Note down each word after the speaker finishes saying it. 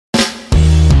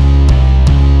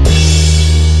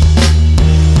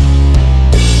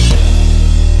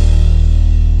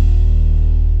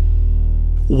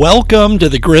Welcome to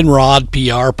the Grinrod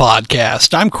PR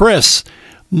Podcast. I'm Chris.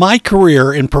 My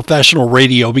career in professional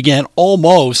radio began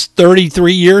almost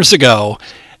 33 years ago,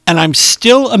 and I'm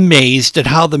still amazed at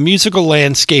how the musical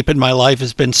landscape in my life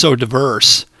has been so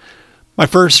diverse. My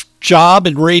first job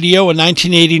in radio in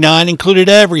 1989 included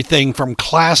everything from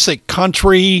classic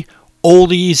country,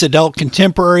 oldies, adult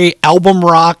contemporary, album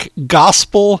rock,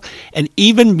 gospel, and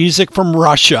even music from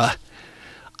Russia.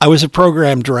 I was a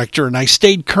program director, and I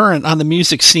stayed current on the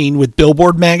music scene with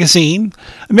Billboard Magazine,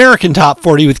 American Top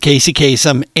 40 with Casey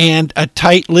Kasem, and a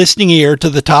tight listening ear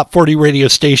to the Top 40 radio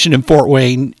station in Fort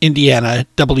Wayne, Indiana,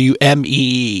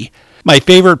 WMEE. My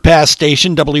favorite past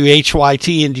station,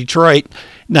 WHYT in Detroit,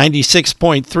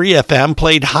 96.3 FM,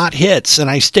 played hot hits, and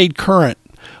I stayed current,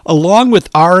 along with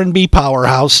R&B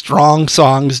powerhouse Strong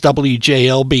Songs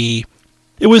WJLB.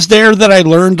 It was there that I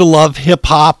learned to love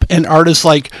hip-hop and artists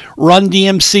like Run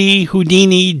DMC,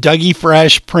 Houdini, Dougie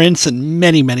Fresh, Prince, and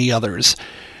many, many others.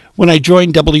 When I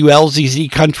joined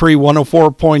WLZZ Country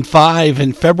 104.5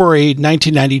 in February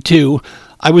 1992,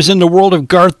 I was in the world of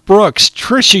Garth Brooks,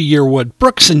 Trisha Yearwood,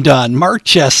 Brooks and Dunn, Mark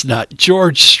Chestnut,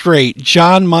 George Strait,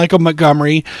 John Michael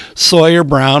Montgomery, Sawyer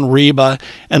Brown, Reba,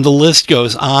 and the list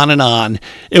goes on and on.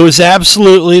 It was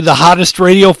absolutely the hottest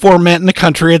radio format in the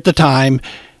country at the time,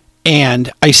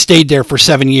 and I stayed there for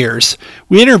 7 years.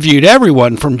 We interviewed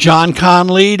everyone from John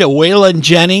Conley to Waylon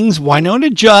Jennings,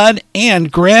 Wynonna Judd,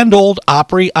 and grand old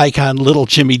Opry icon Little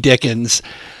Jimmy Dickens.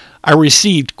 I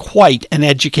received quite an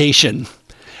education.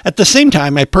 At the same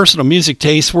time, my personal music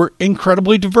tastes were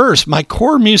incredibly diverse. My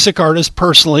core music artists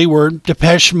personally were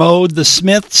Depeche Mode, The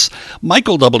Smiths,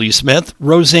 Michael W. Smith,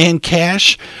 Roseanne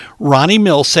Cash, Ronnie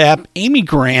Millsap, Amy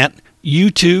Grant,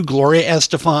 U2, Gloria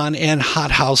Estefan, and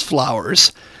Hothouse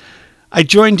Flowers. I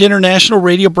joined international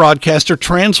radio broadcaster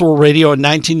Transworld Radio in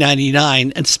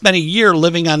 1999 and spent a year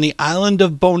living on the island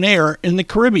of Bonaire in the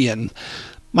Caribbean.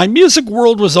 My music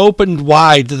world was opened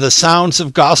wide to the sounds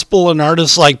of gospel and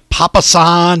artists like Papa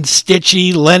San,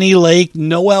 Stitchy, Lenny Lake,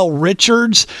 Noel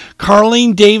Richards,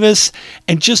 Carlene Davis,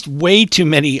 and just way too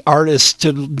many artists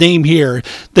to name here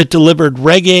that delivered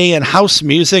reggae and house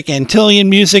music, Antillian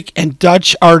music, and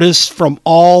Dutch artists from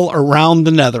all around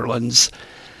the Netherlands.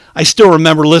 I still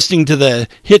remember listening to the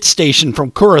hit station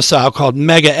from Curacao called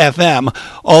Mega FM,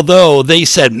 although they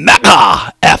said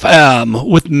Mega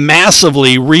FM with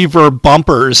massively reverb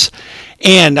bumpers.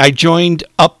 And I joined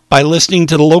up by listening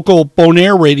to the local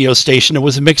Bonaire radio station. It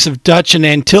was a mix of Dutch and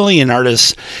Antillian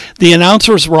artists. The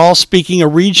announcers were all speaking a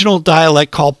regional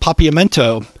dialect called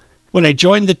Papiamento. When I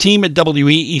joined the team at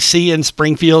WEEC in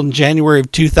Springfield in January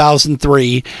of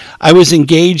 2003, I was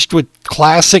engaged with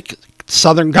classic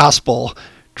Southern gospel,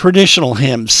 traditional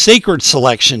hymns, sacred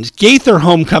selections, Gaither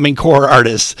Homecoming Choir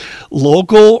artists,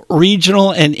 local,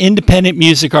 regional, and independent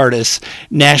music artists,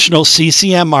 national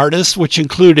CCM artists, which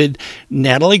included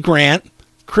Natalie Grant,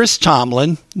 Chris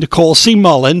Tomlin, Nicole C.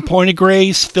 Mullen, Point of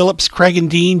Grace, Phillips, Craig and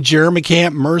Dean, Jeremy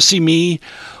Camp, Mercy Me.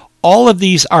 All of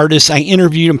these artists I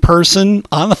interviewed in person,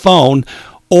 on the phone,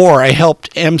 or I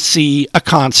helped MC a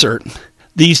concert.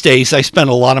 These days, I spend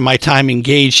a lot of my time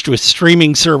engaged with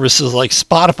streaming services like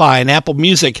Spotify and Apple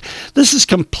Music. This has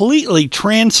completely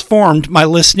transformed my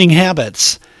listening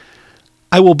habits.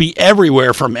 I will be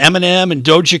everywhere from Eminem and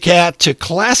Doja Cat to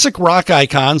classic rock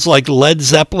icons like Led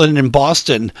Zeppelin in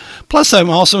Boston. Plus, I'm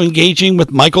also engaging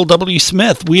with Michael W.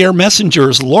 Smith, We Are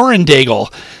Messengers, Lauren Daigle,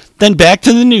 then back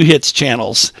to the new hits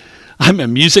channels. I'm a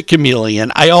music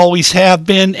chameleon. I always have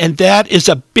been, and that is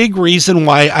a big reason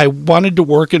why I wanted to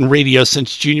work in radio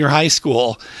since junior high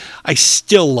school. I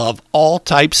still love all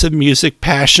types of music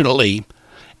passionately.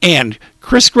 And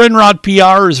Chris Grinrod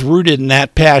PR is rooted in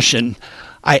that passion.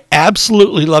 I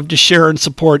absolutely love to share and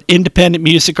support independent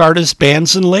music artists,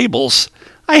 bands, and labels.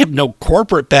 I have no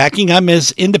corporate backing. I'm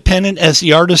as independent as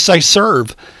the artists I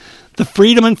serve. The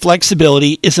freedom and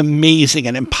flexibility is amazing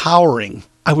and empowering.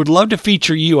 I would love to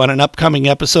feature you on an upcoming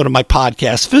episode of my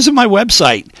podcast. Visit my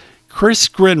website,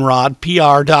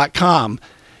 chrisgrinrodpr.com.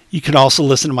 You can also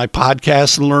listen to my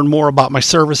podcast and learn more about my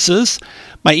services.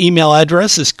 My email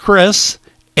address is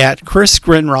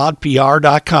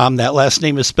chris@chrisgrinrodpr.com. That last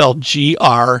name is spelled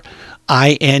Grindrod.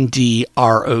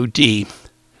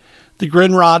 The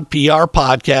Grinrod PR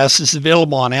Podcast is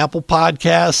available on Apple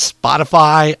Podcasts,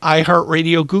 Spotify,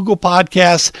 iHeartRadio, Google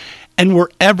Podcasts, and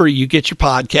wherever you get your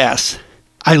podcasts.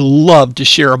 I love to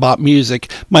share about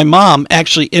music. My mom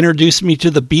actually introduced me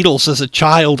to the Beatles as a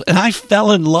child, and I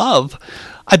fell in love.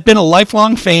 I've been a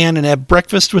lifelong fan and have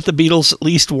breakfast with the Beatles at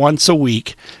least once a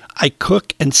week. I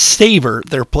cook and savor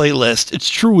their playlist.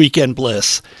 It's true weekend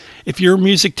bliss. If your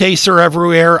music tastes are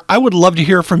everywhere, I would love to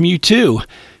hear from you too.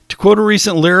 To quote a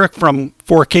recent lyric from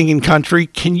For King and Country,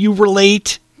 can you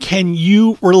relate? Can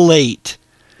you relate?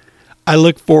 I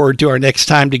look forward to our next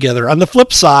time together on the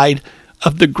flip side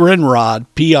of the Grinrod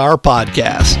PR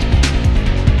podcast.